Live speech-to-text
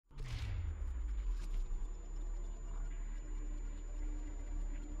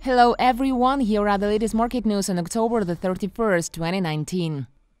Hello everyone, here are the latest market news on October the 31st, 2019.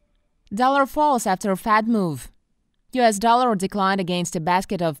 Dollar falls after Fed move. US dollar declined against a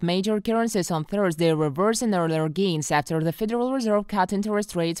basket of major currencies on Thursday, reversing earlier gains after the Federal Reserve cut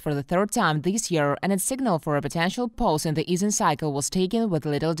interest rates for the third time this year, and its signal for a potential pause in the easing cycle was taken with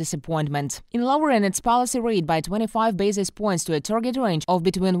little disappointment. In lowering its policy rate by 25 basis points to a target range of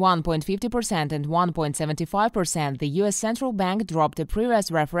between 1.50% and 1.75%, the US Central Bank dropped a previous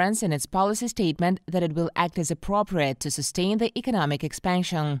reference in its policy statement that it will act as appropriate to sustain the economic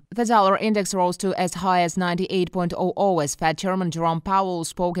expansion. The dollar index rose to as high as 98.00 as Fed Chairman Jerome Powell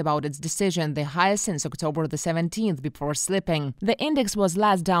spoke about its decision, the highest since October the 17th, before slipping. The index was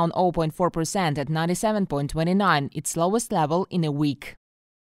last down 0.4% at 97.29, its lowest level in a week.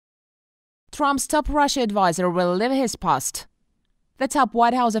 Trump's top Russia advisor will leave his post. The top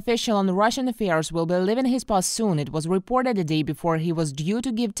White House official on Russian affairs will be leaving his post soon. It was reported a day before he was due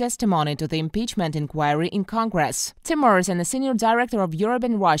to give testimony to the impeachment inquiry in Congress. Tim Morrison, a senior director of Europe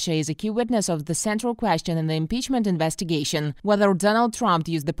and Russia, is a key witness of the central question in the impeachment investigation: whether Donald Trump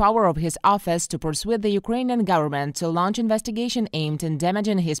used the power of his office to persuade the Ukrainian government to launch investigation aimed at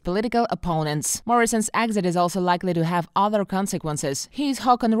damaging his political opponents. Morrison's exit is also likely to have other consequences. He is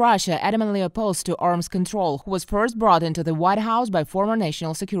hawk on Russia, adamantly opposed to arms control, who was first brought into the White House by former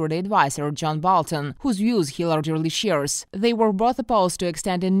National Security Advisor John Bolton, whose views he largely shares. They were both opposed to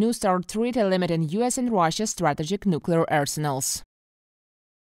extending New START treaty limiting US and Russia's strategic nuclear arsenals.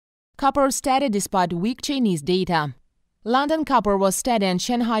 Copper steady despite weak Chinese data. London copper was steady and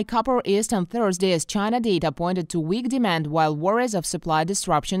Shanghai copper eased on Thursday as China data pointed to weak demand, while worries of supply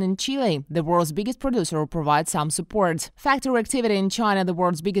disruption in Chile, the world's biggest producer, provide some support. Factory activity in China, the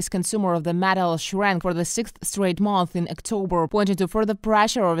world's biggest consumer of the metal, shrank for the sixth straight month in October, pointing to further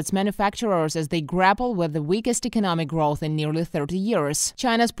pressure of its manufacturers as they grapple with the weakest economic growth in nearly 30 years.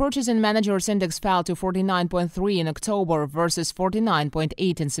 China's Purchasing Managers Index fell to 49.3 in October versus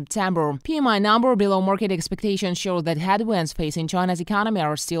 49.8 in September. PMI number below market expectations showed that headwinds facing China's economy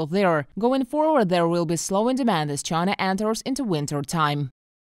are still there. Going forward, there will be slowing demand as China enters into winter time.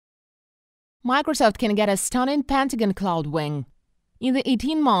 Microsoft can get a stunning Pentagon cloud wing. In the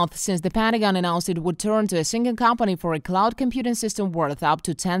 18 months since the Pentagon announced it would turn to a single company for a cloud computing system worth up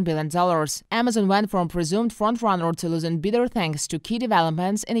to $10 billion, Amazon went from presumed frontrunner to losing bidder thanks to key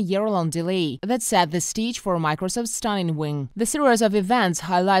developments in a year-long delay that set the stage for Microsoft's stunning wing. The series of events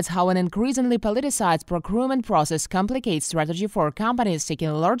highlights how an increasingly politicized procurement process complicates strategy for companies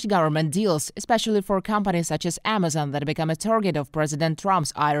taking large government deals, especially for companies such as Amazon that become a target of President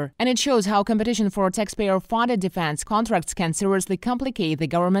Trump's ire. And it shows how competition for taxpayer-funded defense contracts can seriously complicate the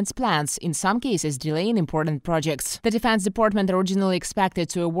government's plans, in some cases delaying important projects. The Defense Department originally expected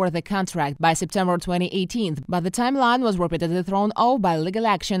to award the contract by September 2018, but the timeline was repeatedly thrown off by legal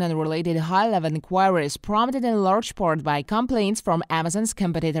action and related high-level inquiries, prompted in large part by complaints from Amazon's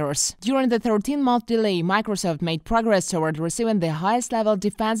competitors. During the 13-month delay, Microsoft made progress toward receiving the highest-level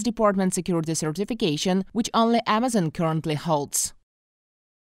Defense Department security certification, which only Amazon currently holds.